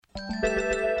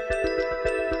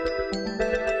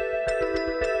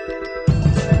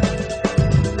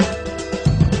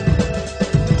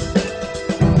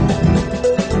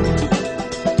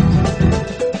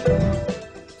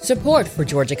Support for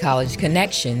Georgia College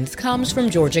Connections comes from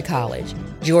Georgia College,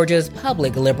 Georgia's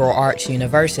public liberal arts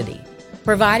university,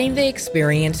 providing the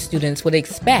experience students would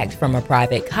expect from a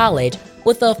private college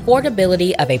with the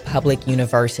affordability of a public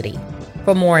university.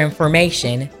 For more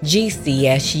information,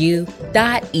 gcsu.edu.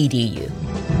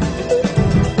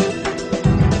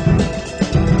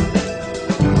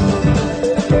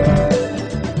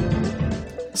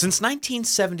 Since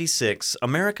 1976,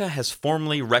 America has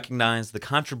formally recognized the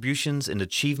contributions and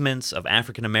achievements of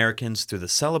African Americans through the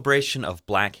celebration of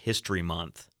Black History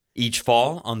Month. Each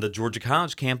fall, on the Georgia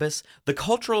College campus, the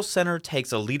Cultural Center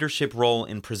takes a leadership role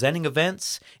in presenting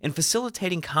events and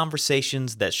facilitating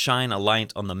conversations that shine a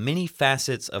light on the many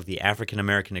facets of the African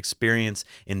American experience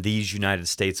in these United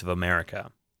States of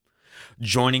America.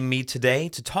 Joining me today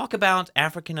to talk about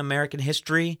African American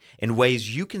history and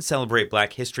ways you can celebrate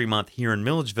Black History Month here in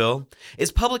Milledgeville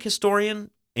is public historian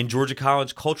and Georgia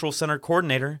College Cultural Center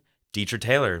coordinator, Deitrah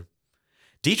Taylor.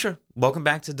 Deitrah, welcome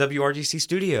back to WRGC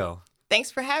Studio.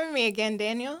 Thanks for having me again,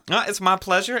 Daniel. It's my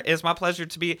pleasure. It's my pleasure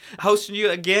to be hosting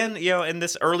you again, in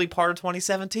this early part of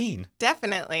 2017.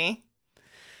 Definitely.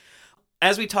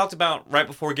 As we talked about right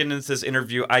before getting into this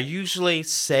interview, I usually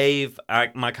save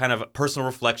my kind of personal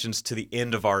reflections to the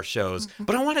end of our shows. Mm-hmm.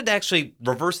 But I wanted to actually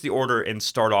reverse the order and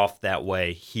start off that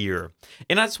way here.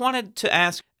 And I just wanted to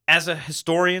ask, as a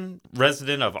historian,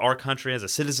 resident of our country, as a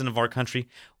citizen of our country,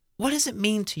 what does it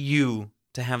mean to you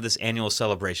to have this annual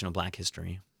celebration of Black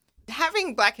history?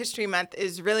 Having Black History Month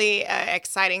is really an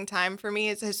exciting time for me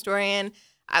as a historian.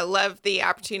 I love the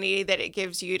opportunity that it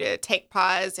gives you to take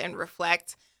pause and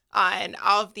reflect on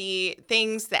all of the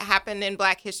things that happened in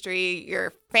Black history,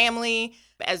 your family,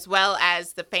 as well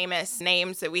as the famous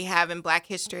names that we have in Black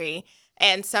history,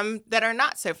 and some that are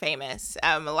not so famous.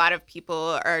 A lot of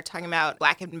people are talking about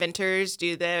Black inventors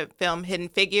due to the film Hidden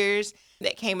Figures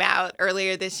that came out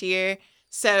earlier this year.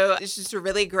 So it's just a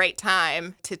really great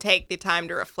time to take the time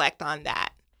to reflect on that.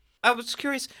 I was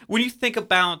curious, when you think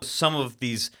about some of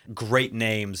these great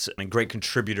names and great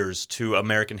contributors to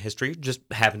American history, just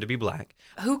happen to be Black,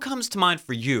 who comes to mind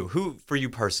for you? Who for you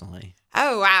personally?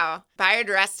 Oh, wow. Bayard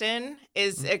Rustin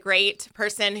is a great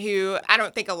person who I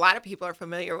don't think a lot of people are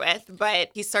familiar with, but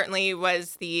he certainly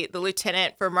was the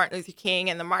lieutenant for Martin Luther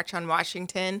King and the March on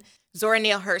Washington. Zora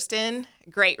Neale Hurston,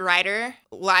 great writer,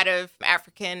 a lot of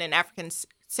African and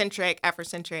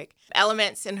Afrocentric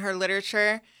elements in her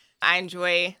literature. I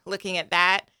enjoy looking at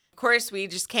that. Of course, we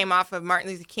just came off of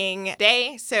Martin Luther King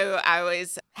Day, so I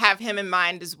always have him in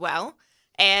mind as well.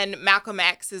 And Malcolm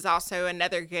X is also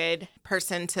another good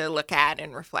person to look at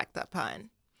and reflect upon.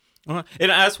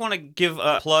 And I just want to give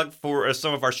a plug for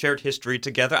some of our shared history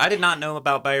together. I did not know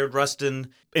about Bayard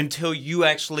Rustin until you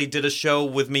actually did a show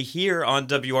with me here on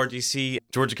WRGC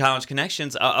Georgia College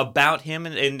Connections about him,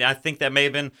 and I think that may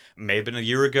have been a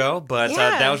year ago, but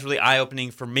that was really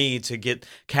eye-opening for me to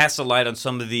cast a light on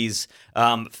some of these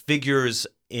figures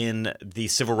in the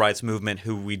civil rights movement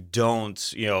who we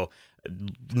don't,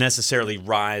 necessarily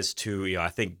rise to, I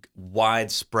think,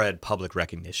 widespread public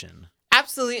recognition.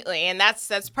 Absolutely. And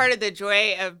that's part of the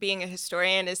joy of being a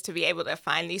historian, is to be able to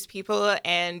find these people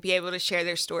and be able to share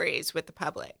their stories with the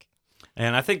public.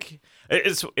 And I think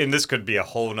and this could be a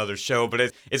whole nother show,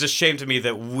 but it's a shame to me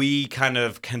that we kind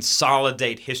of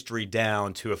consolidate history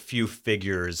down to a few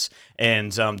figures,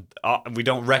 and we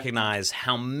don't recognize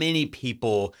how many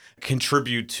people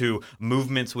contribute to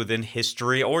movements within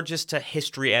history or just to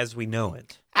history as we know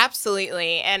it.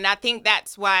 Absolutely. And I think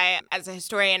that's why, as a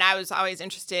historian, I was always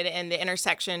interested in the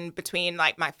intersection between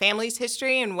my family's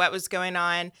history and what was going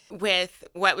on with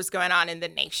what was going on in the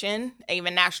nation,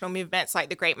 even national movements like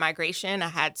the Great Migration. I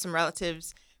had some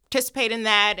relatives participate in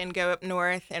that and go up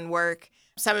north and work.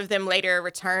 Some of them later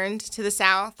returned to the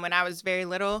South when I was very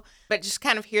little, but just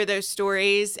kind of hear those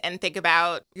stories and think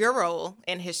about your role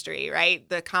in history, right?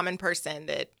 The common person,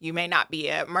 that you may not be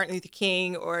a Martin Luther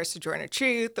King or a Sojourner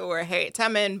Truth or a Harriet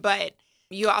Tubman, but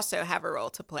you also have a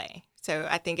role to play. So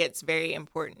I think it's very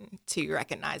important to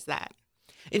recognize that.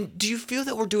 And do you feel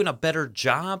that we're doing a better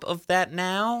job of that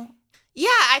now? Yeah,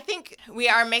 I think we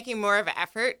are making more of an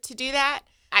effort to do that.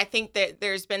 I think that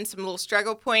there's been some little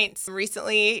struggle points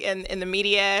recently in the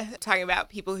media talking about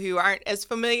people who aren't as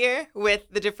familiar with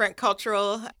the different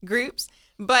cultural groups,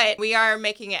 but we are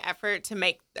making an effort to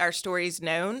make our stories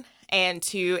known and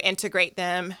to integrate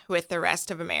them with the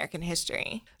rest of American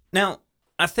history. Now,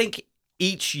 I think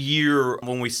each year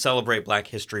when we celebrate Black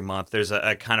History Month, there's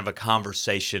a kind of a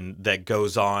conversation that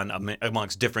goes on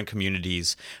amongst different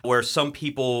communities where some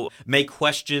people may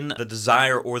question the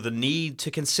desire or the need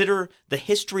to consider the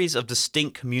histories of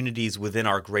distinct communities within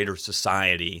our greater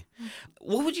society.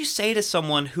 What would you say to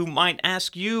someone who might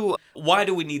ask you, why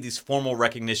do we need these formal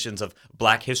recognitions of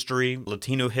Black history,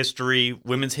 Latino history,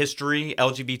 women's history,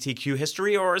 LGBTQ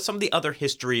history, or some of the other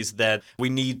histories that we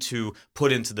need to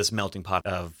put into this melting pot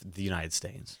of the United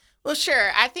States? Well,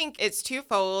 sure. I think it's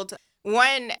twofold.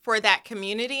 One, for that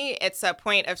community, it's a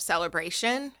point of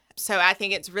celebration. So I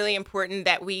think it's really important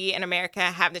that we in America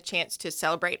have the chance to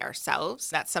celebrate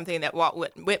ourselves. That's something that Walt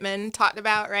Whitman talked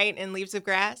about, right, in Leaves of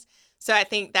Grass. So I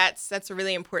think that's a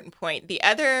really important point. The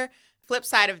other flip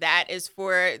side of that is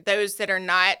for those that are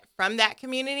not from that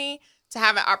community to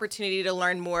have an opportunity to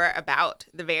learn more about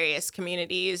the various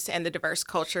communities and the diverse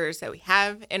cultures that we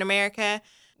have in America.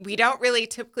 We don't really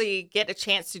typically get a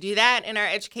chance to do that in our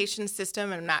education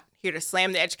system. I'm not here to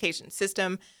slam the education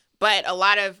system, but a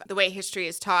lot of the way history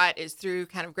is taught is through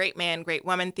kind of great man, great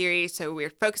woman theory. So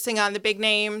we're focusing on the big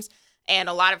names, and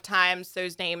a lot of times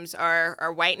those names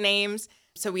are white names.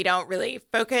 So we don't really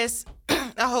focus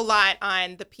a whole lot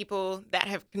on the people that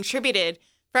have contributed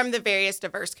from the various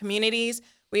diverse communities.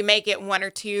 We may get one or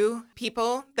two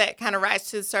people that kind of rise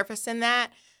to the surface in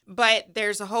that, but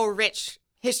there's a whole rich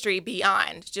history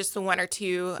beyond just the one or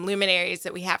two luminaries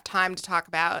that we have time to talk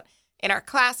about in our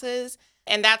classes.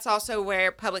 And that's also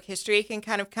where public history can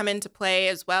kind of come into play,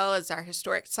 as well as our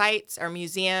historic sites, our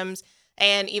museums,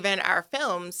 and even our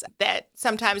films that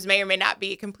sometimes may or may not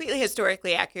be completely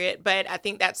historically accurate. But I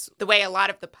think that's the way a lot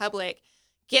of the public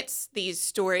gets these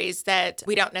stories that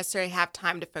we don't necessarily have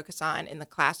time to focus on in the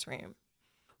classroom.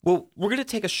 Well, we're going to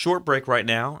take a short break right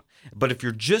now, but if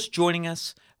you're just joining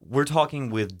us, we're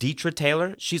talking with Deitrah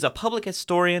Taylor. She's a public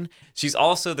historian. She's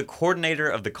also the coordinator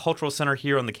of the Cultural Center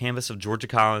here on the campus of Georgia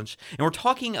College. And we're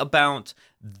talking about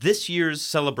this year's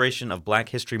celebration of Black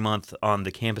History Month on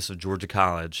the campus of Georgia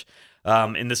College.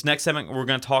 In this next segment, we're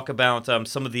going to talk about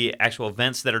some of the actual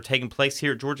events that are taking place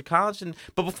here at Georgia College.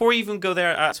 But before we even go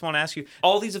there, I just want to ask you,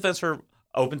 all these events are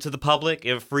open to the public,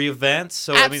 free events?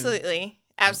 So Absolutely.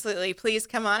 Absolutely. Please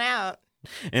come on out.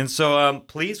 And so,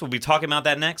 please, we'll be talking about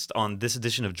that next on this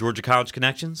edition of Georgia College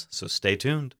Connections, so stay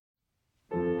tuned.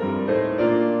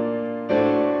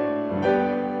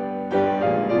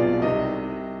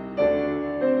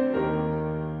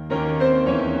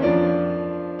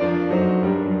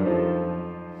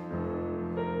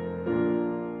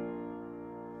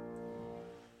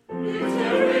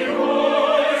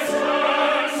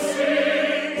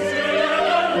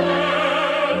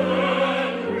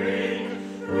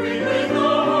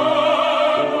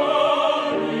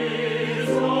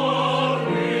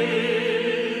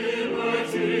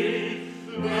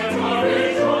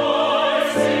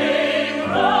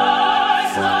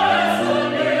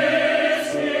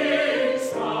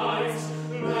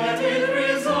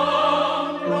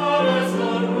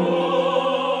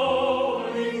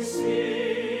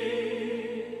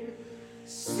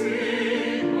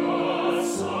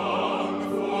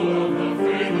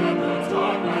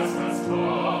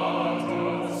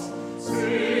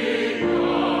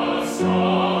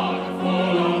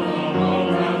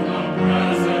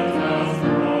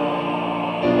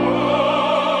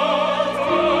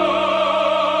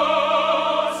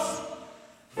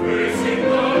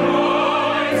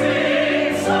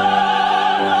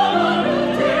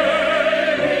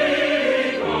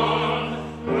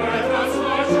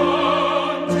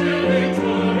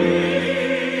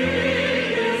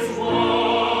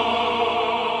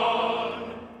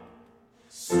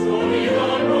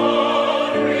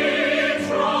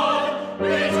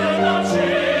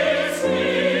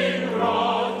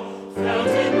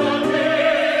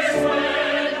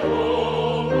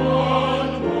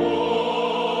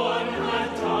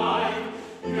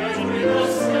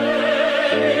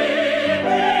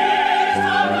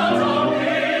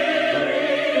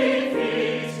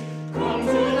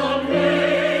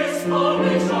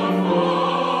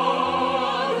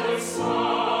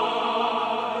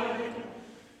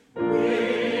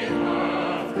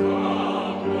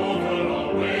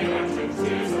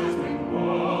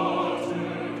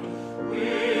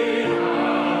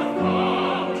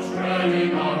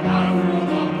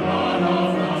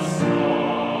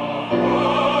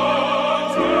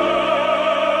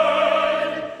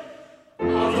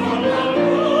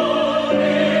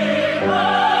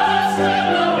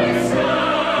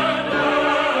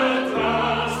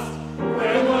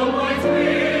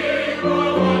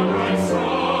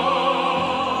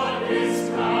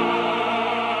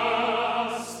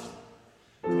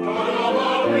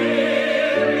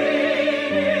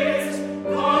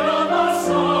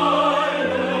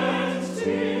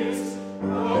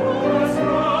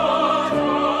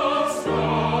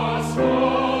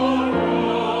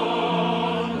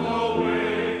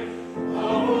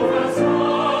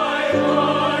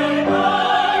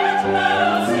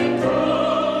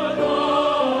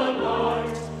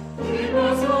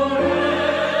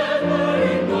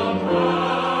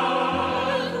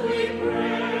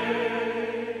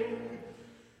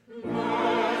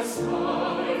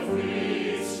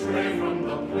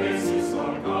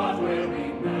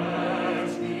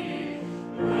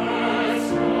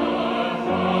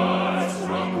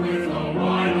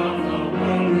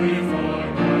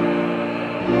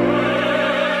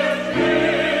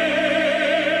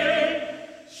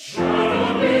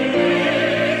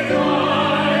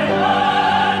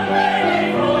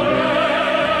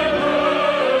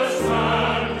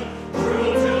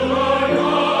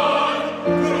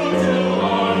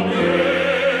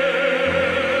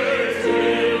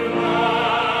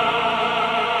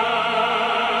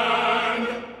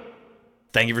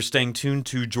 Thank you for staying tuned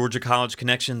to Georgia College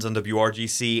Connections on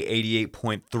WRGC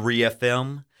 88.3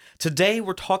 FM. Today,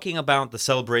 we're talking about the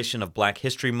celebration of Black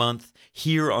History Month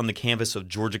here on the campus of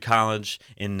Georgia College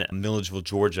in Milledgeville,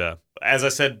 Georgia. As I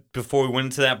said before we went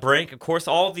into that break, of course,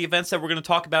 all of the events that we're going to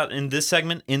talk about in this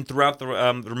segment and throughout the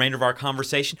remainder of our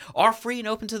conversation are free and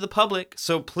open to the public.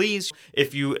 So please,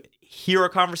 if you hear a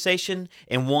conversation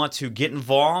and want to get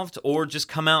involved or just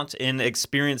come out and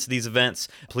experience these events,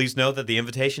 please know that the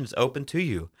invitation is open to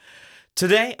you.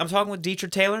 Today, I'm talking with Deitrah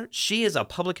Taylor. She is a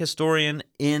public historian,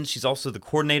 and she's also the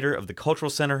coordinator of the Cultural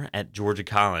Center at Georgia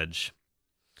College.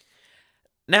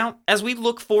 Now, as we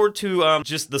look forward to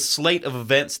just the slate of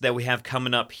events that we have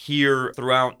coming up here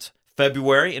throughout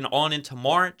February and on into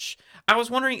March, I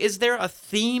was wondering, is there a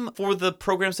theme for the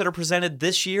programs that are presented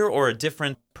this year or a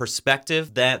different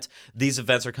perspective that these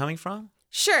events are coming from?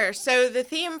 Sure. So the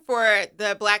theme for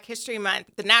the Black History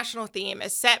Month, the national theme,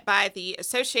 is set by the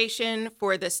Association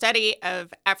for the Study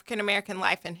of African American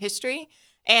Life and History.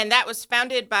 And that was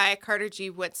founded by Carter G.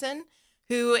 Woodson,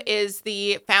 who is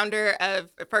the founder of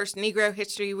first Negro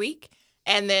History Week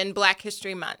and then Black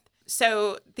History Month.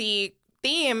 So the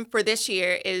theme for this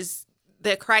year is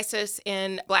the crisis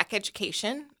in Black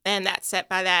education, and that's set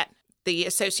by the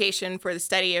Association for the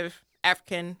Study of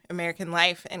African American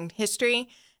Life and History.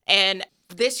 And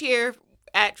this year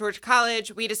at Georgia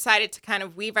College, we decided to kind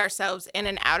of weave ourselves in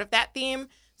and out of that theme.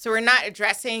 So we're not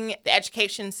addressing the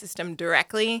education system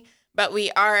directly, but we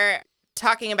are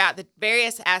talking about the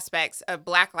various aspects of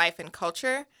Black life and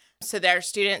culture so that our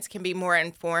students can be more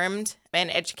informed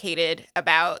and educated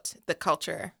about the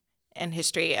culture and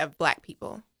history of Black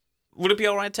people. Would it be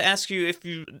all right to ask you if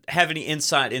you have any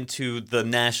insight into the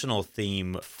national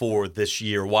theme for this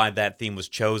year, why that theme was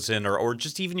chosen, or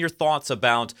just even your thoughts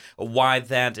about why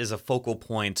that is a focal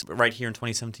point right here in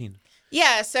 2017?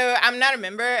 Yeah, so I'm not a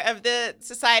member of the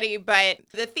society, but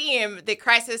the theme, the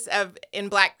crisis in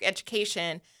Black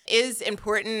education, is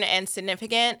important and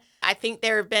significant. I think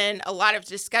there have been a lot of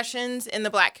discussions in the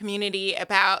Black community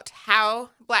about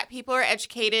how Black people are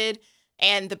educated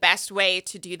and the best way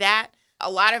to do that. A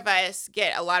lot of us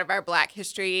get a lot of our Black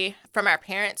history from our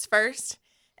parents first.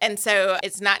 And so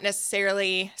it's not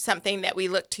necessarily something that we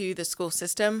look to the school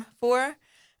system for.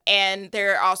 And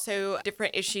there are also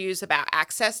different issues about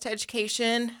access to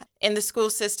education in the school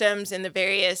systems in the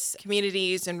various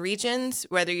communities and regions,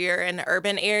 whether you're in an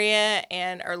urban area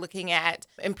and are looking at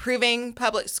improving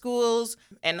public schools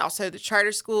and also the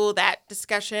charter school, that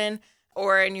discussion,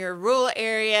 or in your rural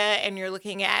area and you're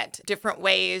looking at different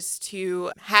ways to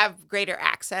have greater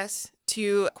access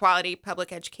to quality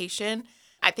public education.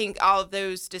 I think all of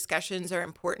those discussions are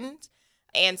important.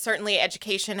 And certainly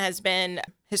education has been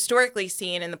historically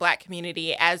seen in the Black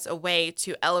community as a way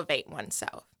to elevate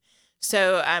oneself.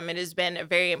 So it has been a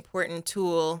very important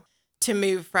tool to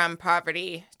move from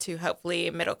poverty to hopefully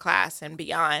middle class and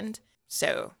beyond.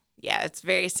 So yeah, it's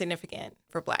very significant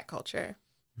for Black culture.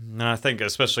 And I think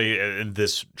especially in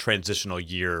this transitional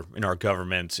year in our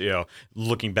government,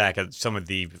 looking back at some of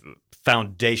the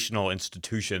foundational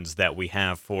institutions that we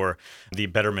have for the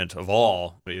betterment of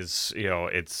all is,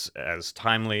 it's as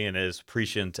timely and as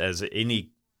prescient as any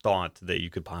thought that you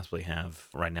could possibly have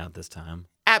right now at this time.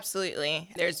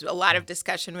 Absolutely. There's a lot of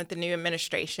discussion with the new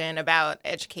administration about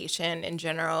education in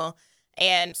general.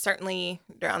 And certainly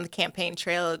on the campaign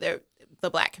trail, the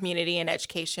Black community and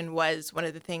education was one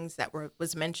of the things that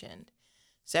was mentioned.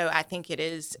 So I think it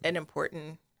is an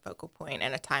important focal point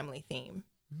and a timely theme.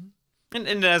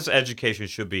 And as education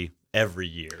should be every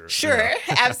year. Sure,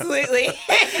 absolutely.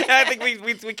 I think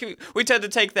we tend to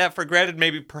take that for granted,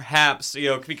 maybe perhaps,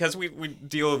 because we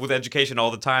deal with education all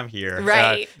the time here.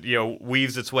 Right.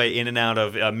 Weaves its way in and out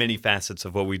of many facets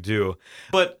of what we do.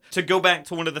 But to go back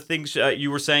to one of the things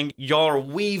you were saying, y'all are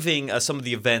weaving some of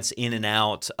the events in and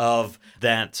out of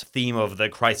that theme of the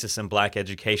crisis in Black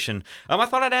education. I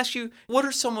thought I'd ask you, what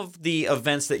are some of the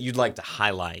events that you'd like to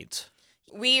highlight?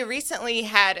 We recently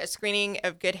had a screening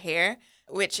of Good Hair,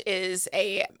 which is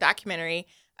a documentary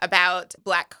about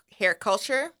Black hair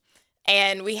culture.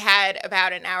 And we had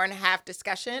about an hour and a half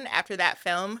discussion after that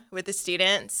film with the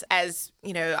students, as,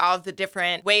 all of the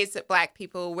different ways that Black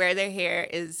people wear their hair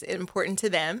is important to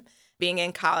them being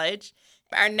in college.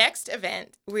 Our next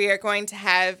event, we are going to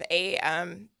have a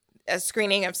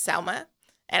screening of Selma.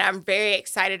 And I'm very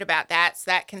excited about that.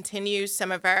 So that continues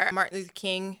some of our Martin Luther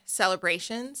King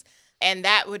celebrations. And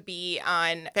that would be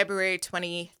on February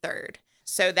 23rd.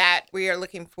 So that we are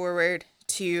looking forward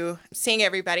to seeing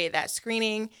everybody at that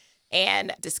screening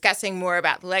and discussing more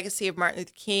about the legacy of Martin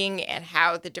Luther King and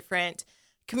how the different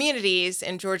communities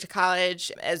in Georgia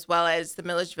College, as well as the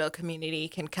Milledgeville community,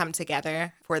 can come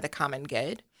together for the common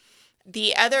good.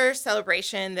 The other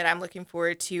celebration that I'm looking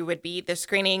forward to would be the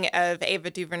screening of Ava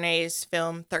DuVernay's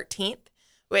film 13th,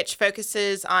 which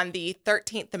focuses on the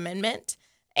 13th Amendment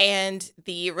and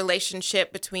the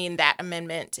relationship between that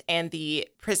amendment and the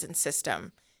prison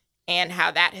system and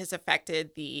how that has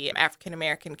affected the African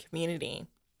American community.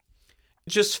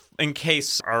 Just in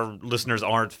case our listeners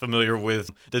aren't familiar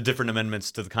with the different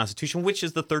amendments to the Constitution, which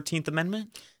is the 13th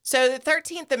Amendment? So the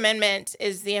 13th Amendment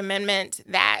is the amendment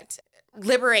that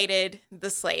liberated the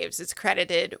slaves. It's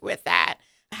credited with that.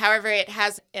 However, it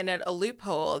has in it a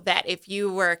loophole that if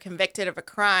you were convicted of a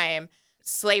crime,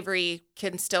 slavery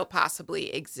can still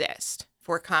possibly exist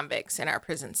for convicts in our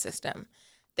prison system.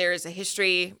 There is a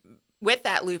history with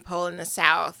that loophole in the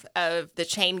South of the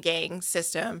chain gang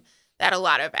system that a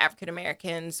lot of African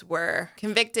Americans were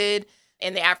convicted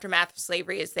in the aftermath of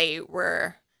slavery as they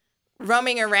were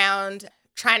roaming around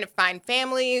trying to find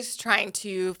families, trying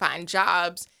to find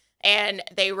jobs, and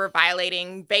they were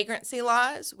violating vagrancy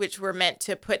laws, which were meant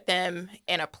to put them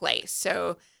in a place.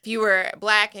 So if you were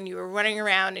Black and you were running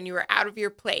around and you were out of your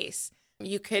place,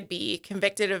 you could be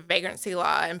convicted of vagrancy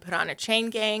law and put on a chain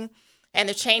gang. And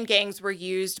the chain gangs were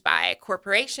used by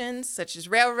corporations such as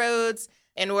railroads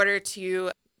in order to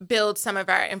build some of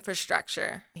our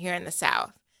infrastructure here in the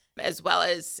South, as well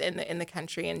as in the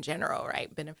country in general,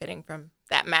 right? Benefiting from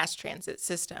that mass transit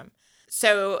system.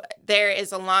 So there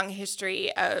is a long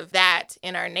history of that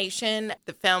in our nation.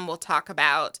 The film will talk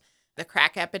about the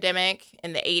crack epidemic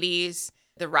in the 80s,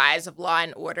 the rise of law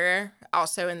and order,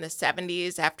 also in the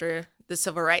 70s after the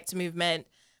civil rights movement,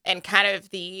 and kind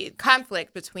of the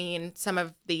conflict between some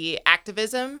of the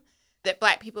activism that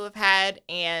Black people have had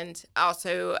and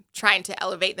also trying to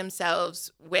elevate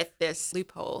themselves with this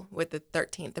loophole with the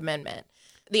 13th Amendment.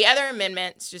 The other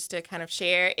amendments, just to kind of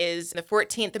share, is the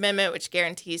 14th Amendment, which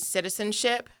guarantees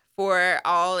citizenship for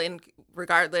all,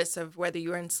 regardless of whether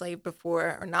you were enslaved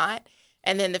before or not.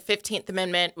 And then the 15th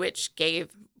Amendment, which gave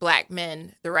Black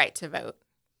men the right to vote.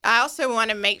 I also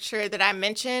want to make sure that I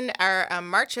mention our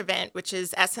March event, which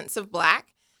is Essence of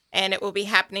Black, and it will be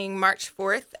happening March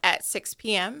 4th at 6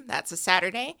 p.m. That's a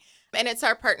Saturday. And it's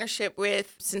our partnership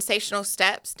with Sensational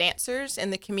Steps dancers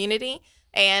in the community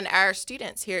and our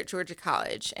students here at Georgia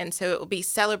College. And so it will be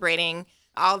celebrating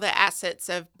all the assets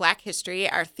of Black history.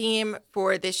 Our theme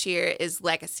for this year is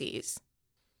Legacies.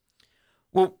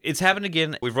 Well, it's happened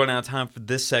again. We've run out of time for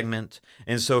this segment.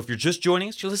 And so if you're just joining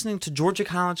us, you're listening to Georgia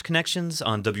College Connections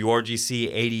on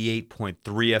WRGC 88.3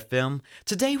 FM.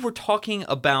 Today, we're talking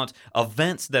about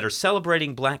events that are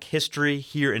celebrating Black history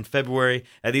here in February.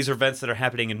 These are events that are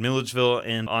happening in Milledgeville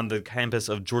and on the campus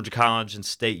of Georgia College and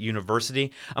State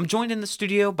University. I'm joined in the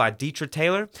studio by Deitrah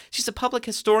Taylor. She's a public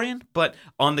historian, but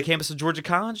on the campus of Georgia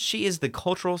College, she is the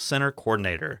Cultural Center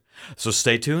Coordinator. So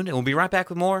stay tuned, and we'll be right back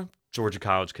with more Georgia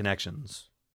College Connections.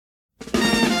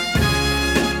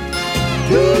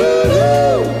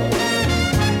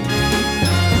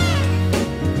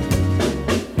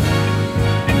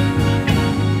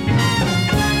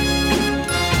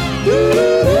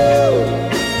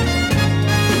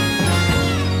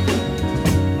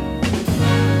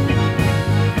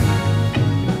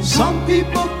 Some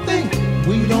people think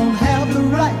we don't have the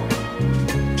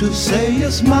right to say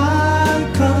it's my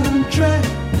country.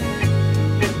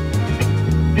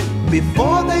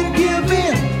 Before they give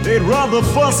in, they'd rather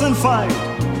fuss and fight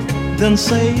than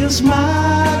say it's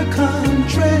my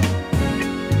country.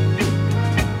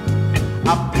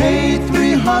 I paid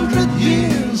 300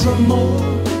 years or more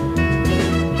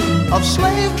of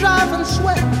slave driving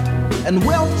sweat and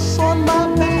welts on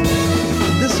my back.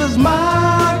 This is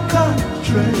my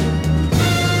country.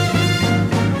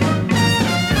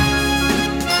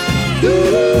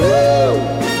 Doo-doo-doo.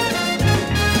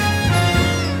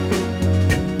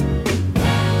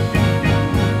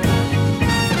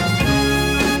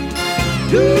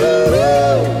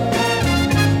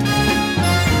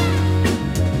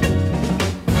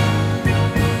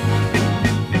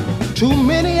 Too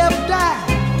many have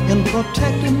died in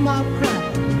protecting my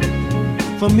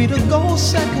pride, for me to go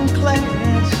second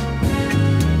class.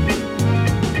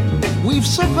 We've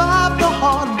survived the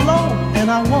hard blow, and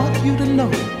I want you to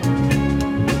know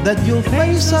that you'll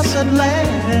face us at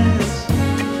last.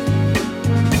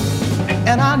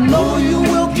 And I know you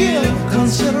will give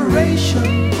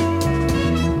consideration.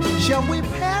 Shall we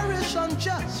perish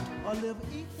unjust or live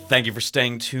equal? Thank you for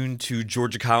staying tuned to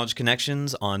Georgia College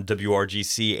Connections on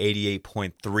WRGC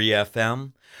 88.3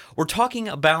 FM. We're talking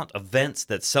about events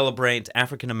that celebrate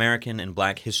African American and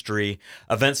Black history,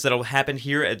 events that will happen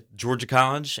here at Georgia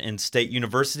College and State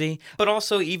University, but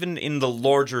also even in the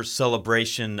larger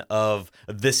celebration of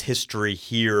this history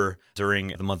here during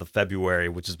the month of February,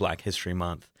 which is Black History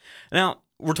Month. Now,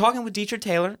 We're talking with Deitrah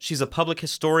Taylor. She's a public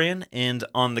historian, and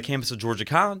on the campus of Georgia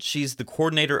College, she's the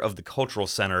coordinator of the Cultural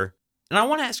Center. And I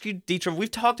want to ask you, Deitrah,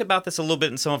 we've talked about this a little bit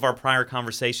in some of our prior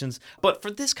conversations, but for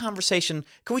this conversation,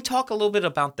 can we talk a little bit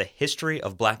about the history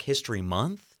of Black History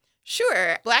Month?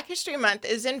 Sure. Black History Month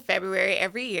is in February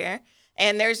every year,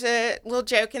 and there's a little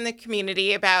joke in the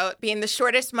community about being the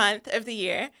shortest month of the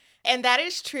year, and that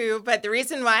is true, but the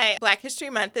reason why Black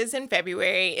History Month is in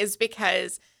February is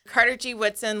because Carter G.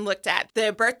 Woodson looked at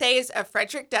the birthdays of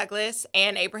Frederick Douglass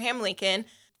and Abraham Lincoln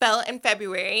fell in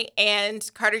February,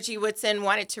 and Carter G. Woodson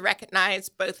wanted to recognize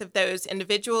both of those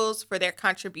individuals for their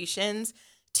contributions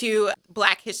to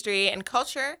Black history and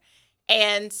culture.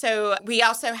 And so we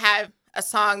also have a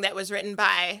song that was written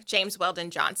by James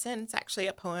Weldon Johnson. It's actually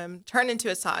a poem turned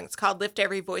into a song. It's called Lift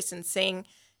Every Voice and Sing,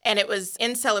 and it was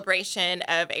in celebration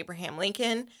of Abraham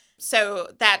Lincoln. So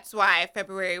that's why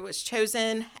February was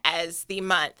chosen as the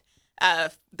month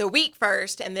of the week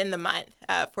first and then the month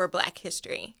for Black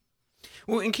history.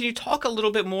 Well, and can you talk a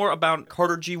little bit more about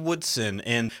Carter G. Woodson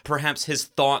and perhaps his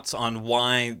thoughts on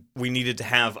why we needed to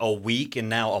have a week and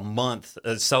now a month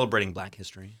celebrating Black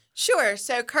history? Sure.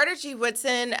 So Carter G.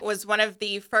 Woodson was one of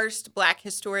the first Black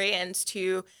historians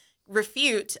to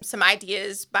refute some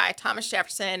ideas by Thomas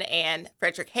Jefferson and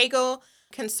Frederick Hegel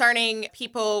concerning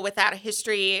people without a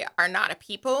history are not a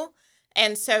people.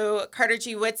 And so Carter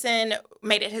G. Woodson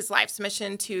made it his life's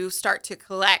mission to start to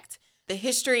collect the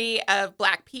history of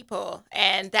Black people.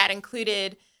 And that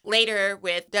included later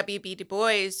with W.B. Du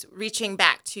Bois reaching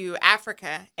back to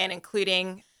Africa and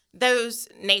including those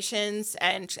nations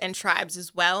and tribes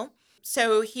as well.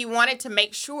 So he wanted to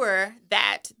make sure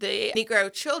that the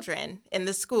Negro children in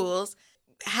the schools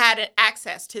had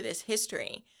access to this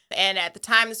history. And at the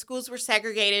time, the schools were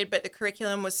segregated, but the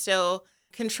curriculum was still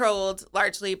controlled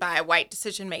largely by white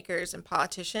decision makers and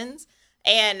politicians.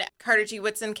 And Carter G.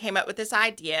 Woodson came up with this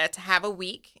idea to have a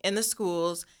week in the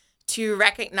schools to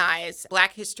recognize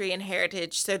Black history and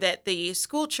heritage so that the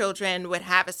school children would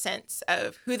have a sense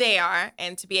of who they are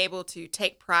and to be able to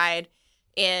take pride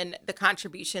in the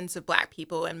contributions of Black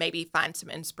people and maybe find some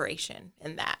inspiration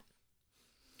in that.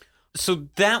 So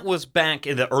that was back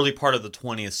in the early part of the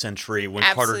 20th century when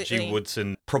Absolutely. Carter G.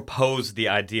 Woodson proposed the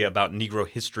idea about Negro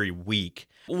History Week.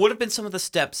 What have been some of the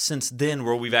steps since then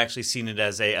where we've actually seen it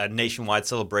as a nationwide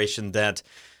celebration that,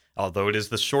 although it is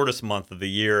the shortest month of the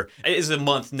year, it is a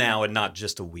month now and not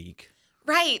just a week?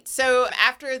 Right. So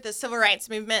after the Civil Rights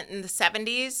Movement in the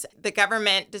 70s, the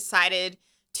government decided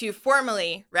to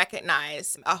formally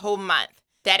recognize a whole month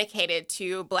dedicated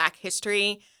to Black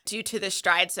history due to the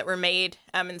strides that were made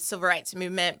in the Civil Rights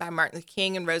Movement by Martin Luther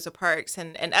King and Rosa Parks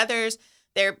and others.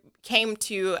 There came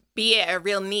to be a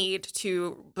real need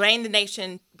to bring the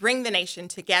nation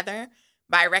together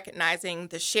by recognizing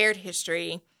the shared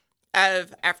history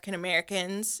of African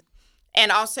Americans.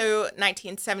 And also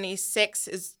 1976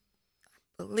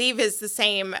 I believe is the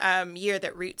same year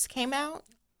that Roots came out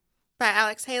by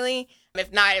Alex Haley.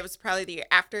 If not, it was probably the year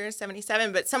after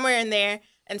 77, but somewhere in there.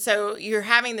 And so you're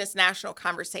having this national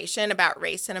conversation about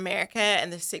race in America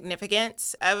and the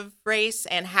significance of race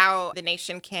and how the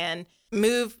nation can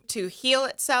move to heal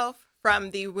itself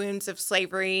from the wounds of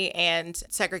slavery and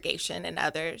segregation and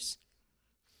others.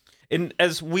 And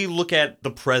as we look at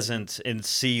the present and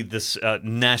see this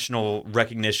national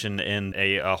recognition in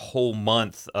a whole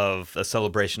month of a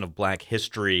celebration of Black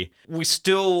history, we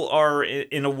still are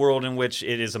in a world in which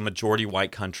it is a majority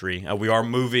white country. We are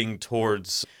moving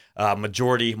towards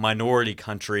majority minority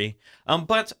country.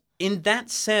 But in that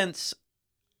sense,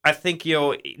 I think,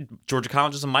 Georgia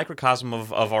College is a microcosm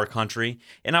of our country.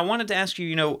 And I wanted to ask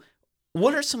you,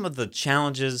 what are some of the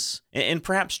challenges and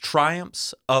perhaps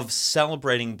triumphs of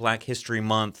celebrating Black History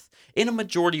Month in a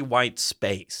majority white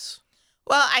space?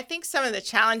 Well, I think some of the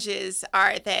challenges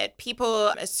are that people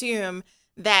assume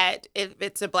that if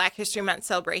it's a Black History Month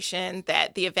celebration,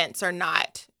 that the events are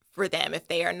not for them if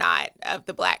they are not of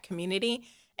the Black community.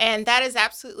 And that is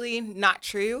absolutely not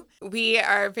true. We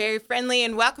are very friendly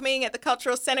and welcoming at the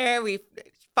Cultural Center. We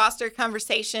foster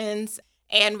conversations.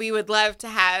 And we would love to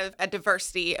have a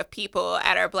diversity of people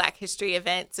at our Black History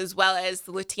events, as well as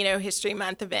the Latino History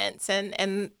Month events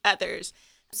and others.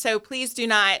 So please do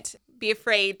not be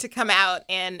afraid to come out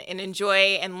and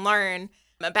enjoy and learn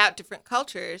about different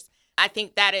cultures. I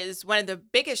think that is one of the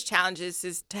biggest challenges,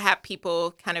 is to have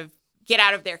people kind of get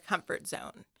out of their comfort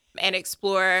zone and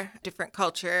explore different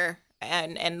culture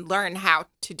and learn how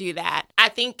to do that. I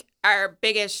think our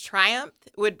biggest triumph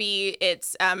would be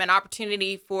it's an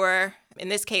opportunity for, in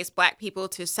this case, Black people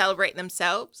to celebrate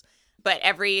themselves But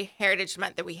every Heritage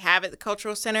Month that we have at the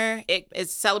Cultural Center, it is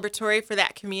celebratory for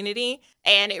that community.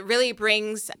 And it really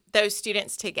brings those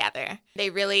students together. They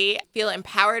really feel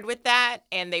empowered with that,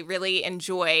 and they really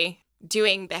enjoy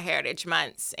doing the Heritage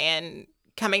Months and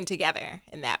coming together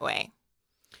in that way.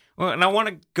 Well, and I want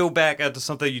to go back to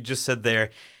something you just said there.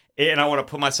 And I want to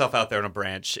put myself out there on a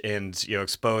branch and,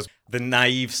 expose the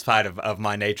naive side of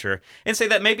my nature and say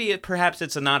that maybe perhaps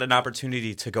it's not an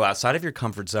opportunity to go outside of your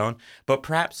comfort zone, but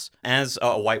perhaps as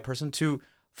a white person to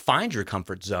find your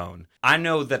comfort zone. I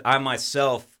know that I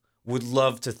myself would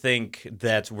love to think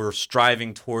that we're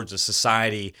striving towards a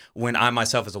society when I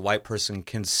myself as a white person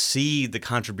can see the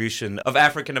contribution of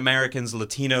African Americans,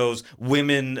 Latinos,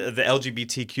 women, the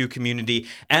LGBTQ community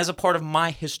as a part of my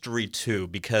history too,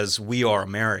 because we are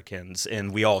Americans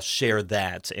and we all share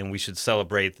that, and we should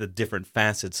celebrate the different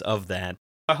facets of that.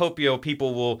 I hope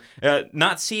people will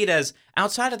not see it as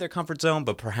outside of their comfort zone,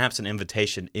 but perhaps an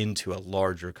invitation into a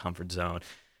larger comfort zone.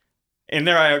 And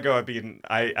there I go, being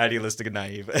idealistic and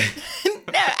naive.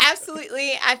 No,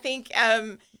 absolutely. I think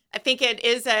it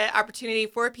is an opportunity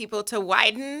for people to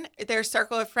widen their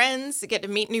circle of friends, to get to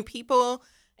meet new people,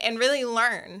 and really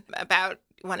learn about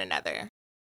one another.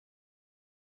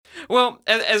 Well,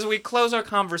 as we close our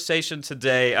conversation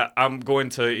today, I'm going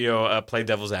to play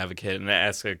devil's advocate and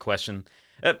ask a question.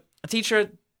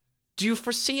 Deitrah, do you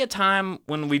foresee a time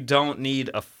when we don't need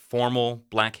a formal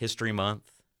Black History Month?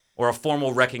 Or a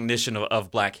formal recognition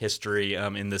of Black history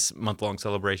in this month-long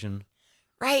celebration?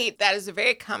 Right. That is a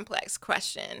very complex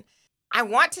question. I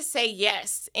want to say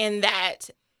yes, in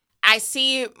that I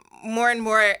see more and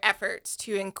more efforts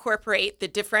to incorporate the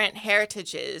different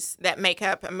heritages that make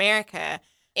up America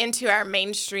into our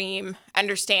mainstream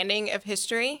understanding of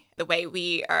history, the way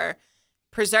we are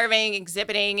preserving,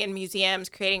 exhibiting in museums,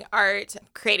 creating art,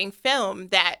 creating film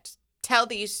that tell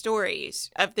these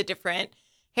stories of the different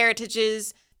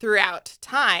heritages throughout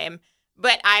time.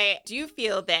 But I do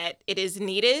feel that it is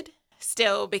needed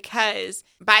still, because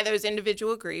by those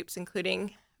individual groups,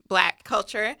 including Black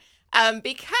culture,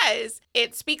 because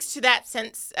it speaks to that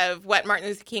sense of what Martin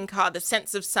Luther King called the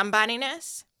sense of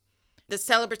somebodyness, the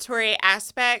celebratory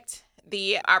aspect,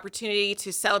 the opportunity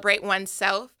to celebrate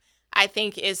oneself, I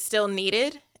think is still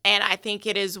needed. And I think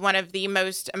it is one of the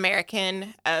most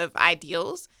American of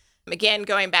ideals. Again,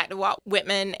 going back to Walt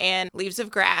Whitman and Leaves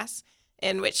of Grass,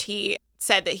 in which he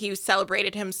said that he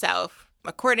celebrated himself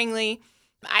accordingly.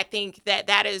 I think that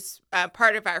that is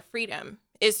part of our freedom,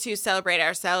 is to celebrate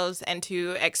ourselves and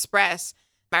to express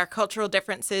our cultural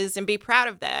differences and be proud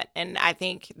of that. And I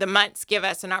think the months give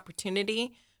us an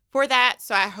opportunity for that.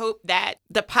 So I hope that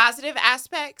the positive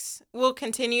aspects will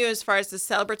continue, as far as the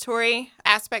celebratory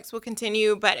aspects will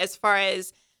continue. But as far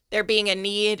as there being a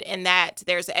need, and that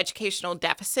there's an educational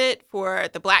deficit for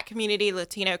the Black community,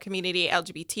 Latino community,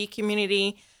 LGBT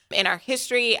community in our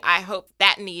history, I hope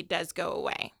that need does go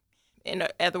away. In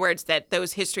other words, that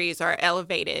those histories are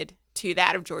elevated to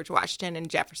that of George Washington and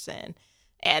Jefferson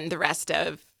and the rest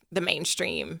of the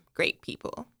mainstream great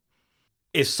people.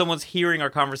 If someone's hearing our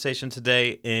conversation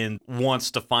today and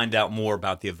wants to find out more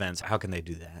about the events, how can they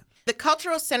do that? The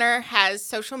Cultural Center has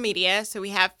social media. So we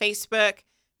have Facebook,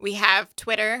 we have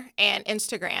Twitter and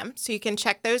Instagram, so you can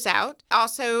check those out.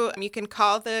 Also, you can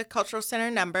call the Cultural Center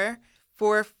number,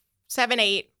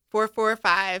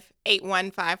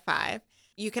 478-445-8155.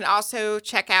 You can also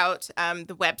check out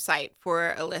the website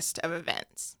for a list of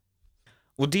events.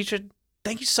 Well, Deitrah,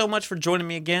 thank you so much for joining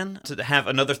me again to have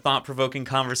another thought-provoking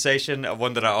conversation,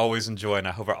 one that I always enjoy, and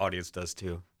I hope our audience does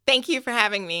too. Thank you for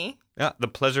having me. Yeah, the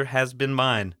pleasure has been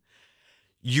mine.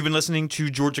 You've been listening to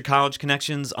Georgia College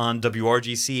Connections on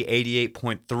WRGC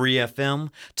 88.3 FM.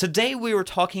 Today we were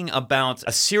talking about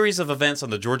a series of events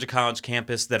on the Georgia College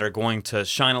campus that are going to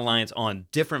shine a light on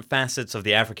different facets of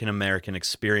the African American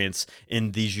experience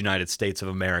in these United States of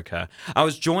America. I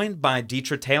was joined by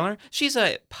Deitrah Taylor. She's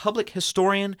a public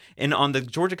historian, and on the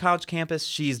Georgia College campus,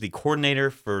 she's the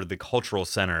coordinator for the Cultural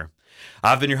Center.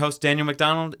 I've been your host, Daniel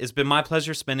McDonald. It's been my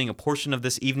pleasure spending a portion of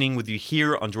this evening with you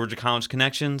here on Georgia College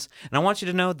Connections, and I want you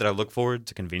to know that I look forward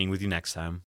to convening with you next time.